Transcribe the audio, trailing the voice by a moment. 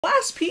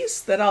Last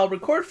piece that I'll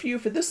record for you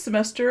for this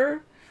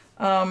semester,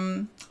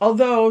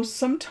 although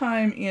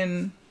sometime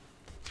in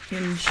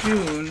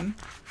June,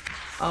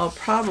 I'll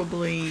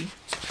probably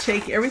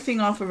take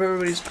everything off of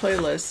everybody's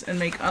playlist and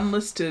make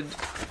unlisted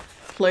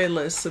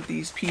playlists of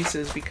these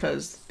pieces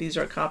because these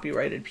are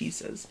copyrighted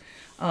pieces.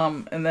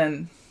 And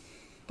then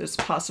it's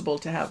possible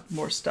to have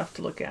more stuff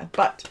to look at.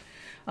 But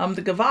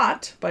the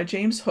Gavotte by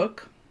James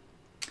Hook,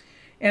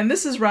 and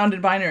this is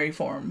rounded binary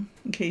form,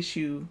 in case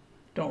you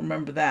don't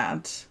remember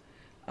that.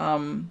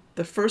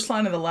 The first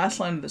line and the last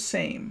line are the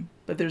same,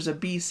 but there's a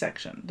B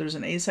section. There's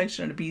an A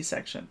section and a B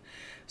section.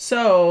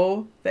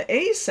 So the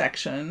A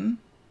section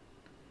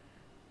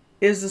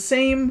is the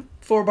same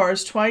 4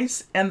 bars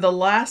twice, and the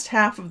last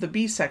half of the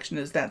B section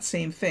is that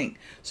same thing.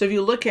 So if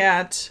you look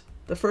at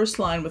the first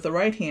line with the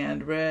right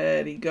hand,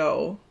 ready,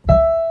 go.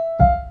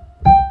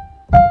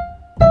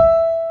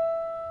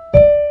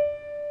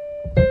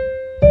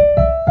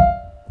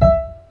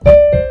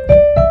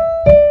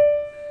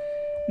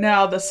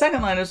 Now the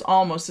second line is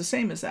almost the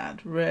same as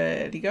that.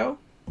 Ready, go.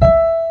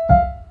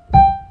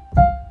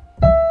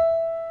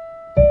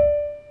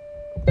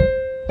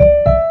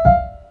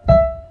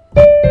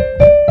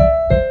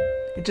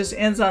 It just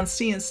ends on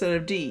C instead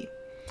of D.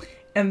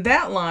 And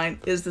that line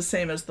is the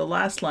same as the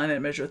last line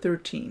at measure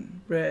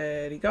 13.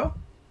 Ready, go.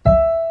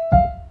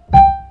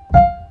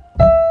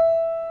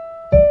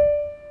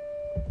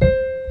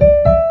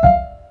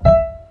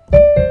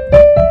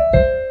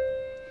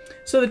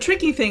 So the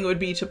tricky thing would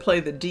be to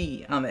play the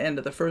D on the end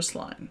of the first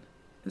line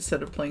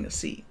instead of playing a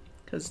C,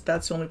 because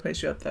that's the only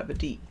place you have to have a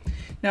D.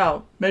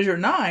 Now, measure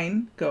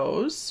 9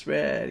 goes,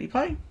 ready,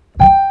 play.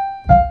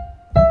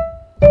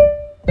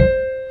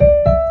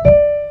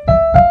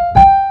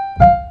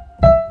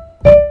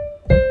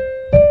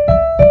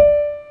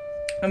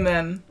 And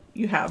then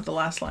you have the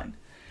last line.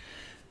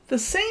 The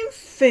same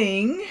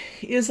thing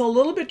is a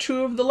little bit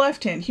true of the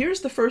left hand.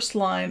 Here's the first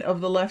line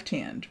of the left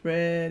hand.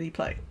 Ready,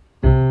 play.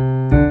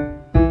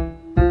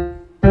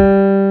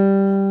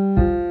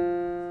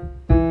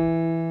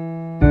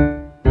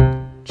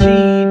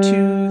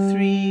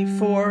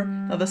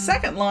 Now the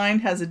second line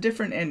has a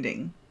different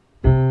ending.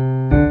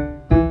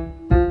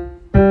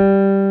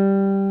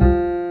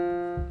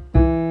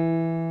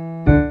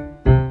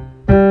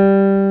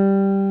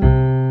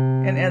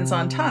 And ends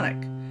on tonic,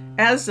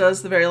 as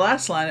does the very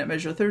last line at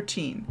measure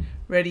 13.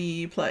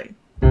 Ready, play.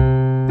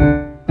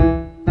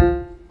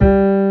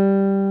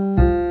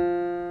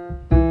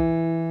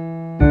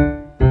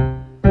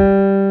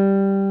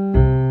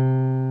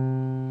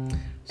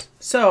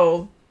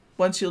 So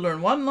once you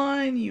learn one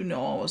line, you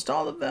know almost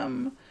all of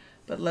them.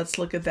 But let's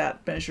look at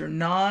that measure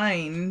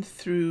 9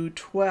 through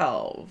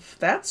 12.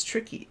 That's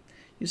tricky.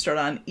 You start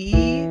on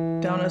E,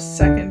 down a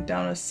second,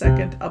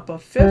 up a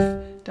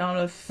fifth, down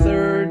a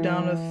third,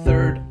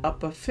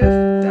 up a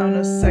fifth, down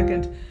a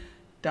second,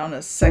 down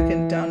a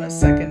second, down a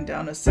second,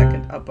 down a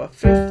second, up a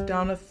fifth,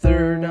 down a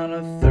third,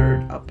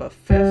 up a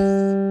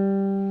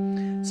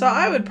fifth. So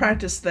I would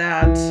practice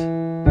that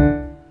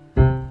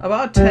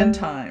about 10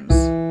 times.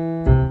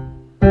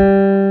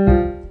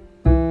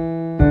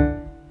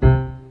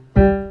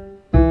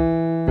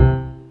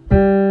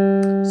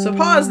 So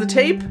pause the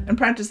tape and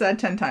practice that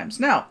 10 times.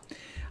 Now,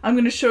 I'm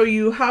going to show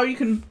you how you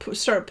can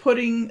start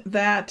putting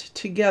that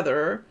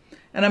together.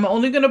 And I'm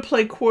only going to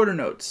play quarter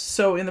notes.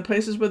 So in the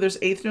places where there's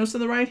eighth notes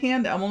in the right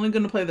hand, I'm only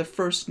going to play the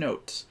first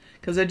notes,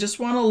 because I just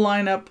want to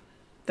line up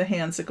the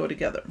hands that go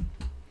together.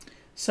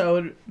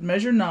 So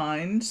measure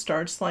 9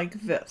 starts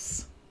like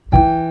this.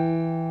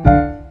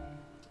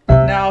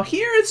 Now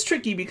here it's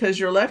tricky because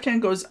your left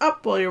hand goes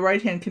up while your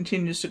right hand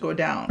continues to go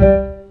down.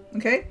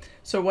 Okay,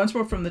 so once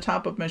more from the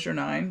top of measure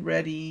 9,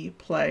 ready,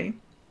 play.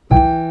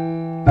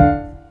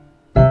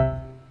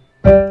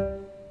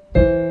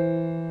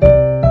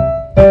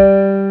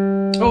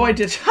 Oh, I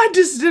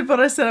just did what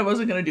I said I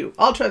wasn't going to do.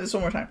 I'll try this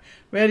one more time.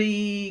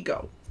 Ready,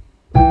 go.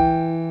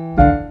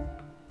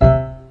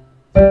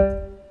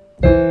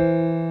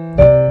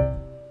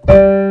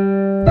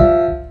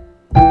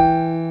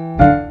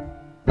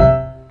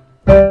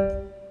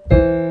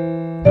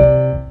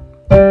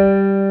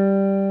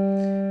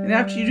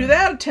 After you do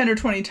that 10 or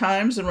 20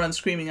 times and run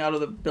screaming out of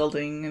the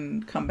building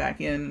and come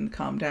back in and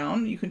calm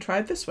down, you can try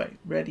it this way.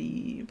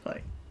 Ready,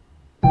 play.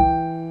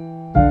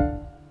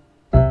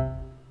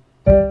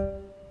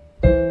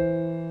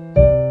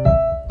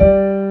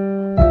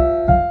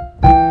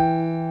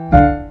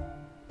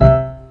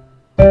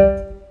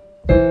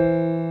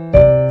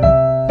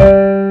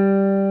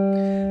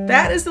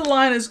 That is the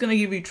line that's going to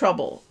give you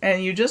trouble,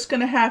 and you're just going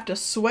to have to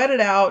sweat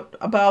it out.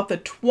 About the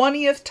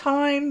 20th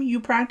time you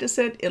practice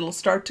it, it'll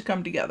start to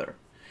come together.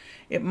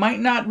 It might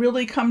not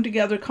really come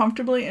together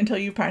comfortably until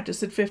you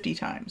practice it 50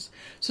 times.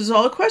 So it's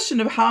all a question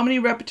of how many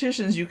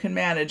repetitions you can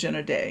manage in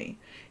a day.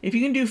 If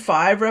you can do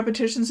 5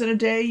 repetitions in a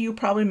day, you'll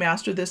probably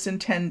master this in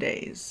 10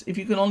 days. If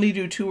you can only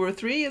do 2 or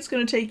 3, it's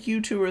going to take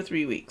you 2 or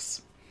 3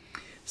 weeks.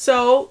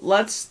 So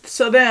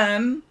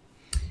then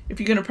if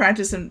you're going to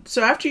practice. And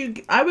so after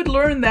I would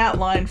learn that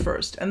line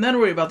first and then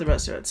worry about the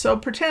rest of it. So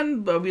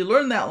pretend we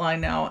learn that line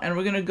now, and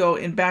we're going to go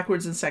in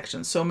backwards in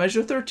sections. So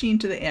measure 13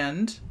 to the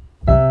end.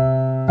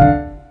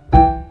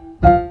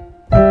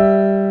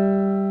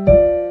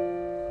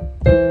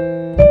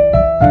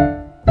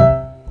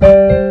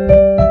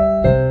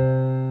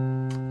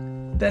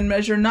 Then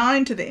measure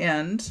 9 to the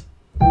end.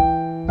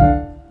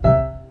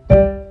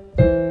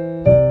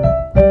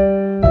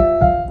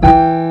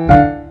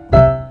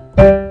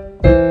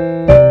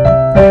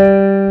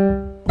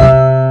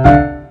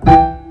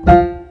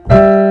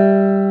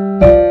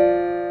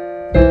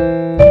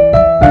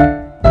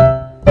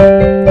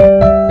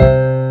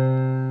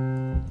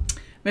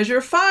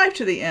 Measure 5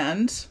 to the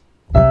end.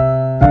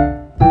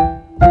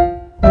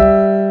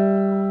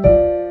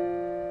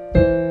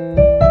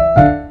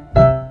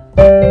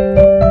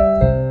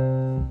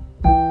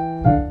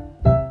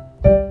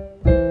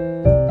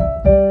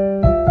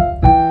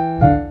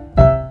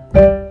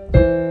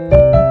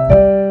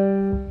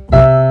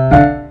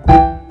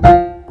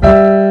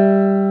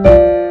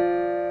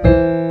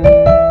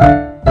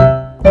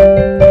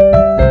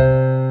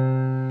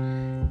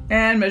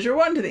 And measure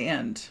 1 to the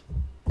end.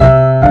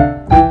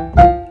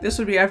 This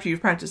would be after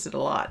you've practiced it a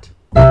lot.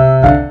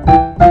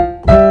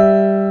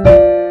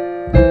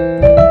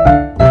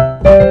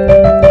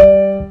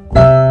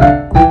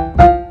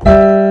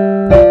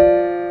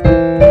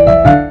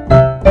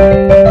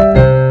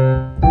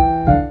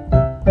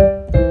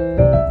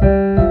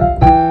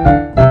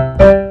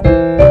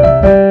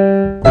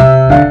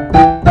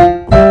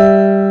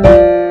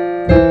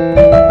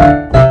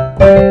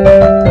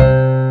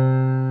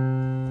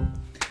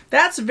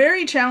 That's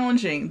very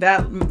challenging.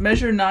 That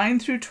measure 9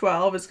 through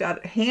 12, it's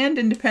got hand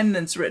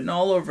independence written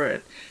all over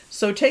it.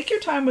 So take your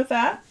time with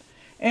that.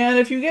 And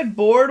if you get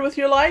bored with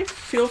your life,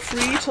 feel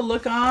free to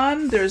look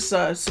on. There's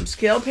some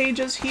scale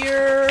pages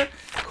here,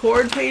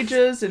 chord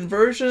pages,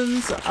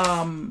 inversions.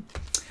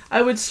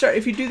 I would start,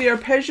 if you do the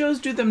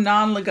arpeggios, do them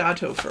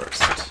non-legato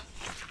first.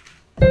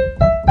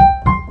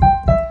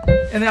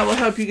 And that will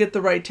help you get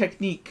the right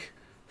technique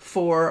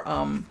for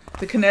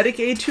the kinetic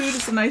etude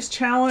is a nice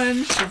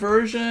challenge,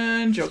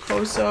 diversion,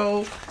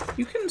 jocoso.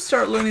 You can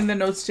start learning the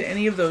notes to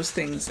any of those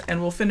things, and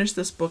we'll finish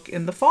this book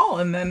in the fall.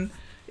 And then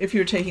if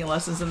you're taking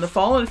lessons in the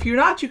fall, and if you're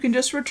not, you can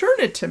just return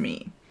it to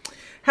me.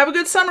 Have a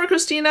good summer,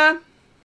 Christina.